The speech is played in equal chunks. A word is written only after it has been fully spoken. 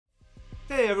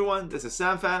Hey everyone, this is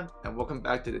SamFam and welcome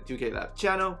back to the 2K Lab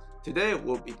channel. Today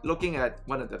we'll be looking at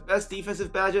one of the best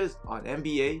defensive badges on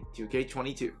NBA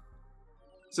 2K22.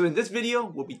 So in this video,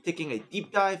 we'll be taking a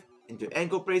deep dive into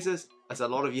ankle braces, as a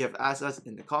lot of you have asked us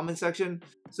in the comment section.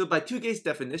 So by 2K's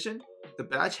definition, the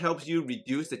badge helps you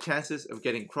reduce the chances of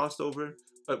getting crossed over,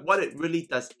 but what it really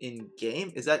does in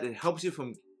game is that it helps you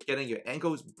from getting your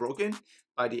ankles broken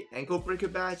by the ankle breaker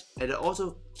badge, and it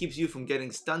also keeps you from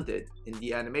getting stunted in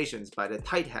the animations by the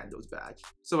tight handles badge.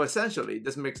 So essentially,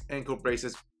 this makes ankle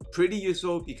braces pretty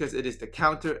useful because it is the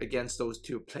counter against those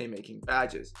two playmaking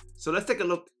badges. So let's take a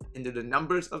look into the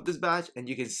numbers of this badge, and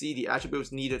you can see the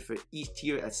attributes needed for each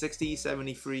tier at 60,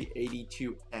 73,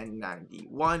 82, and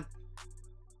 91.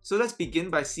 So let's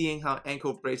begin by seeing how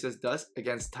ankle braces does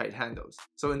against tight handles.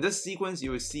 So in this sequence,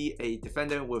 you will see a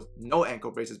defender with no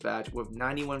ankle braces badge with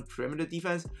 91 perimeter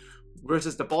defense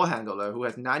versus the ball handler who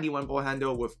has 91 ball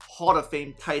handle with Hall of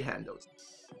Fame tight handles.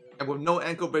 And with no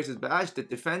ankle braces badge, the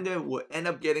defender will end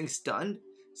up getting stunned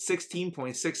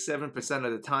 16.67%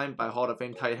 of the time by Hall of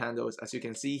Fame tight handles. As you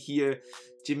can see here,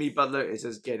 Jimmy Butler is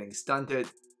just getting stunted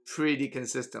pretty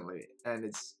consistently, and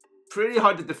it's pretty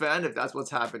hard to defend if that's what's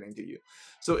happening to you.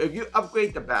 So if you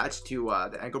upgrade the badge to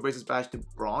the ankle braces badge to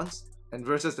bronze and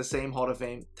versus the same Hall of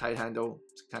Fame tight handle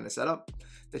kind of setup,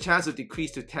 the chance will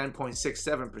decrease to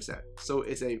 10.67%. So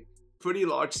it's a pretty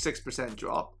large 6%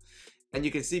 drop. And you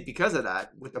can see because of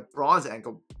that, with the bronze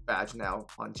ankle badge now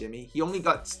on Jimmy, he only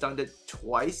got stunted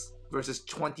twice versus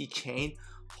 20 chain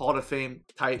Hall of Fame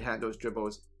tight handles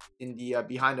dribbles in the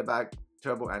behind the back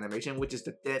turbo animation, which is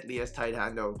the deadliest tight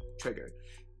handle trigger.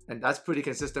 And that's pretty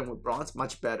consistent with bronze,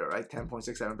 much better, right?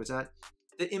 10.67%.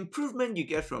 The improvement you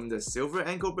get from the silver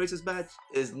ankle braces badge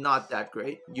is not that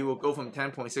great. You will go from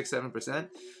 10.67%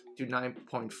 to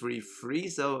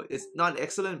 9.33%, so it's not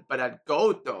excellent. But at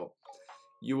gold though,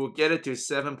 you will get it to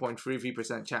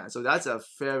 7.33% chance. So that's a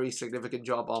very significant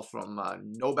drop off from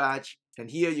no badge. And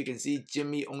here you can see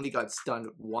Jimmy only got stunned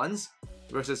once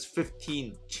versus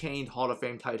 15 chained Hall of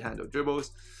Fame tight handle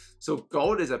dribbles. So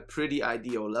gold is a pretty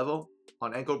ideal level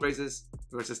on ankle braces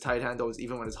versus tight handles.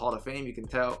 Even when it's Hall of Fame, you can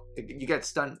tell you get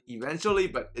stunned eventually,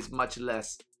 but it's much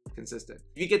less consistent.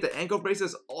 If you get the ankle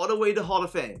braces all the way to Hall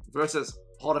of Fame versus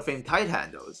Hall of Fame tight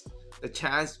handles, the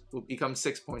chance will become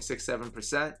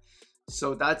 6.67%.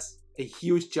 So that's a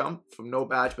huge jump from no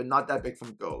badge, but not that big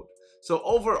from gold. So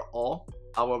overall,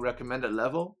 our recommended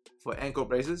level for ankle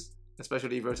braces,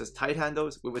 especially versus tight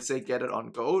handles, we would say get it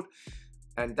on gold.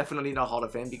 And definitely not Hall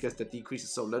of Fame because the decrease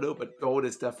is so little, but gold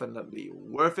is definitely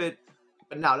worth it.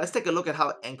 But now let's take a look at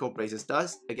how ankle braces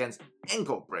does against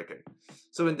ankle breaker.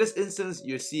 So in this instance,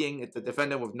 you're seeing the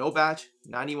defender with no badge,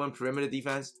 91 perimeter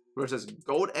defense versus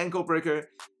gold ankle breaker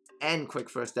and quick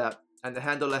first step. And the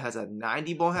handler has a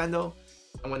 90 ball handle.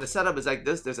 And when the setup is like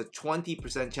this, there's a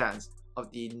 20% chance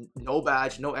of the no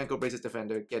badge, no ankle braces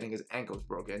defender getting his ankles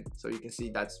broken. So you can see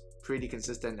that's pretty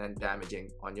consistent and damaging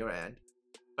on your end.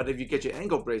 But if you get your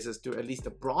ankle braces to at least the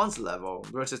bronze level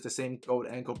versus the same gold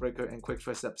ankle breaker and quick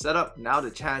first step setup, now the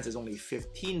chance is only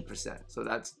 15%. So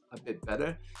that's a bit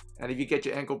better. And if you get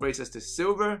your ankle braces to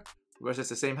silver versus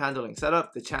the same handling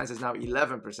setup, the chance is now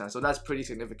 11%. So that's pretty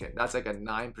significant. That's like a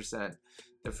 9%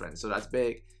 difference. So that's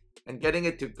big. And getting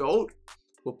it to gold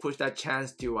will push that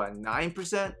chance to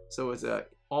 9%. So it's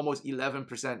almost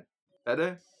 11%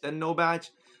 better than no badge.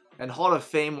 And Hall of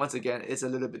Fame, once again, is a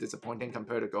little bit disappointing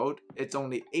compared to gold. It's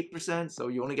only 8%, so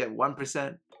you only get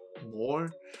 1% more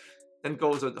than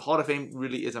gold. So the Hall of Fame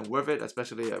really isn't worth it,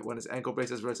 especially when it's ankle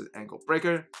braces versus ankle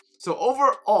breaker. So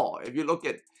overall, if you look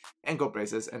at ankle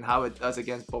braces and how it does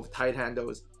against both tight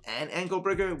handles and ankle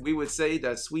breaker, we would say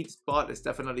the sweet spot is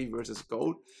definitely versus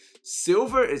gold.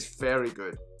 Silver is very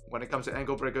good when it comes to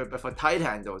ankle breaker, but for tight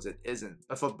handles, it isn't.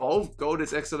 But for both, gold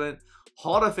is excellent.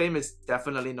 Hall of Fame is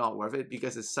definitely not worth it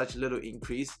because it's such little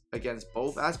increase against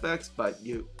both aspects, but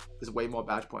there's way more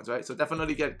badge points, right? So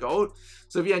definitely get gold.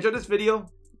 So if you enjoyed this video,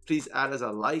 please add us a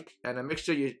like, and make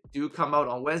sure you do come out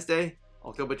on Wednesday,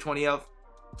 October 20th,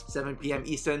 7 p.m.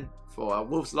 Eastern for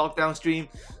Wolves Lockdown stream.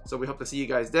 So we hope to see you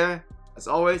guys there. As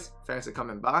always, thanks for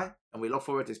coming by, and we look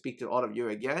forward to speak to all of you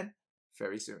again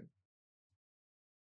very soon.